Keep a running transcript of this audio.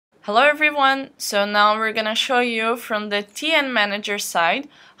Hello everyone, so now we're gonna show you from the TN manager side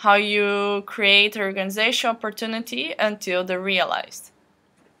how you create organization opportunity until they're realized.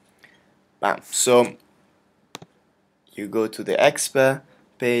 Bam. So you go to the EXPA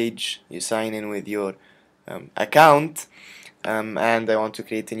page, you sign in with your account, and I want to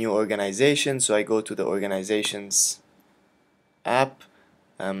create a new organization, so I go to the organizations app.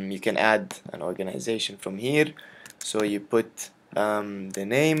 You can add an organization from here, so you put the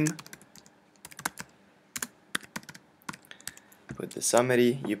name, put the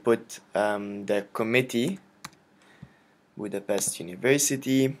summary, you put the committee, Budapest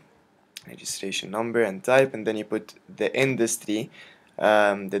University, registration number and type, and then you put the industry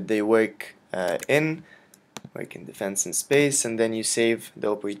that they work in defense and space, and then you save the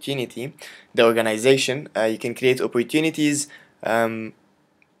opportunity, the organization. You can create opportunities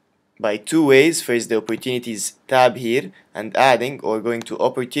by two ways. First, the opportunities tab here and adding, or going to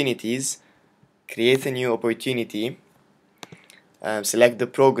opportunities, create a new opportunity, select the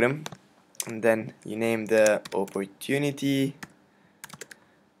program, and then you name the opportunity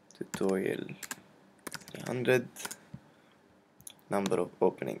tutorial 300, number of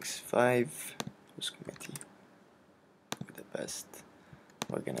openings 5, host committee with the best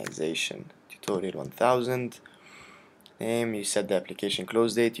organization tutorial 1000, name, you set the application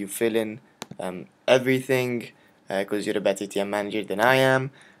close date, you fill in everything because you're a better TM manager than I am,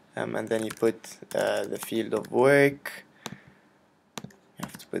 and then you put the field of work, you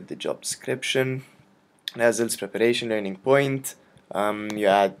have to put the job description, results, preparation, learning point, you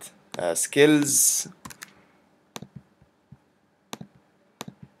add skills,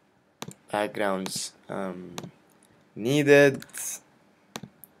 backgrounds needed,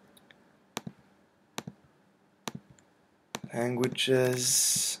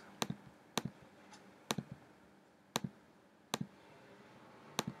 languages,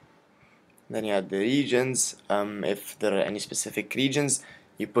 then you add the regions. If there are any specific regions,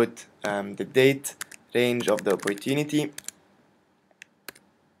 you put the date, range of the opportunity,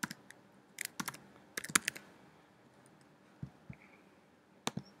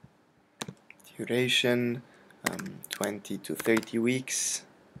 duration 20 to 30 weeks,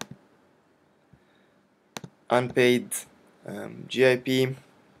 unpaid, GIP. You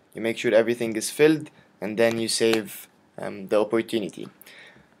make sure everything is filled, and then you save the opportunity.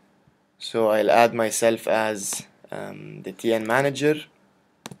 So I'll add myself as the TN manager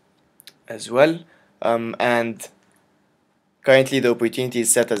as well, and currently the opportunity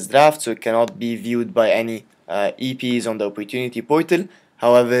is set as draft, so it cannot be viewed by any EPs on the opportunity portal.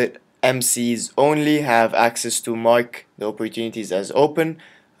 However, MCs only have access to mark the opportunities as open,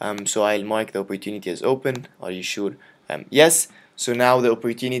 so I'll mark the opportunity as open. Are you sure? Yes. So now the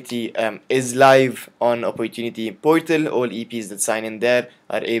opportunity is live on opportunity portal. All EPs that sign in there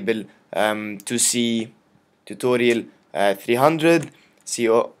are able to see tutorial 300, see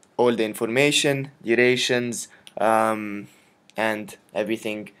all the information, durations, and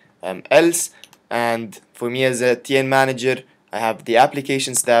everything else. And for me as a TN manager, I have the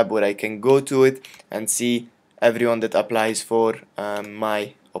applications tab where I can go to it and see everyone that applies for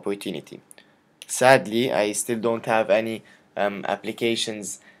my opportunity. Sadly, I still don't have any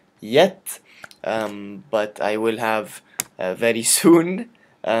applications yet, but I will have very soon.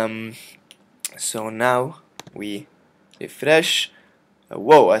 So now we refresh.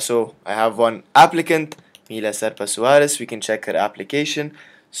 Whoa, so I have one applicant, Mila Serpa Suarez. We can check her application.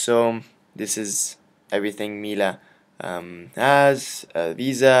 So this is everything Mila has.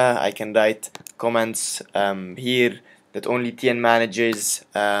 Visa, I can write comments here that only TN managers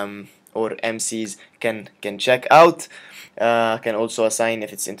or MCs can check out. Can also assign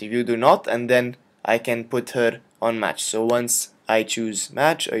if it's interviewed or not, and then I can put her on match. So once I choose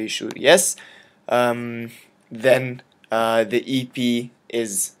match, are you sure? Yes. Then the EP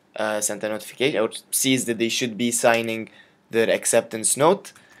is sent a notification or sees that they should be signing their acceptance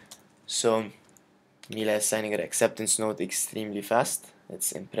note. So Mila is signing her acceptance note extremely fast.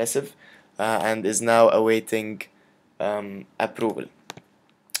 It's impressive, and is now awaiting approval.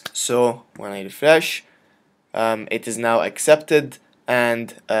 So when I refresh, it is now accepted,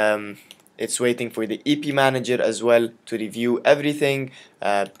 and it's waiting for the EP manager as well to review everything,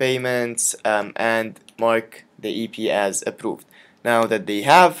 payments, and mark the EP as approved. Now that they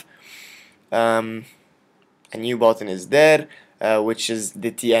have, a new button is there, which is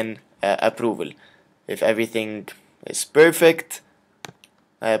the TN approval. If everything is perfect,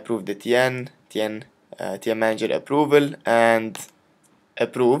 I approve the TN manager approval and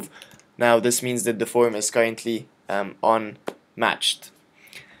approve. Now this means that the form is currently unmatched.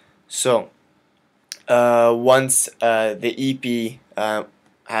 So once the EP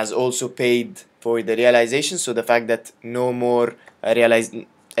has also paid for the realization. So the fact that no more the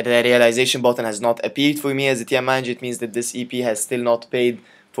realization button has not appeared for me as a TM manager, it means that this EP has still not paid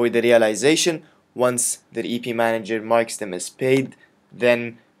for the realization. Once the EP manager marks them as paid,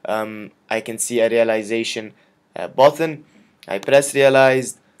 then I can see a realization button. I press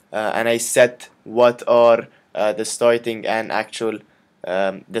realized and I set what are the starting and actual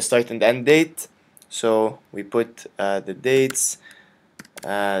the start and end date. So we put the dates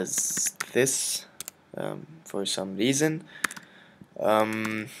as this for some reason,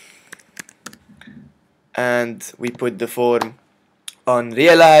 and we put the form on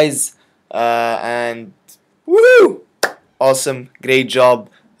realize, and woo, awesome, great job,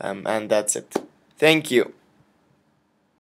 and that's it. Thank you.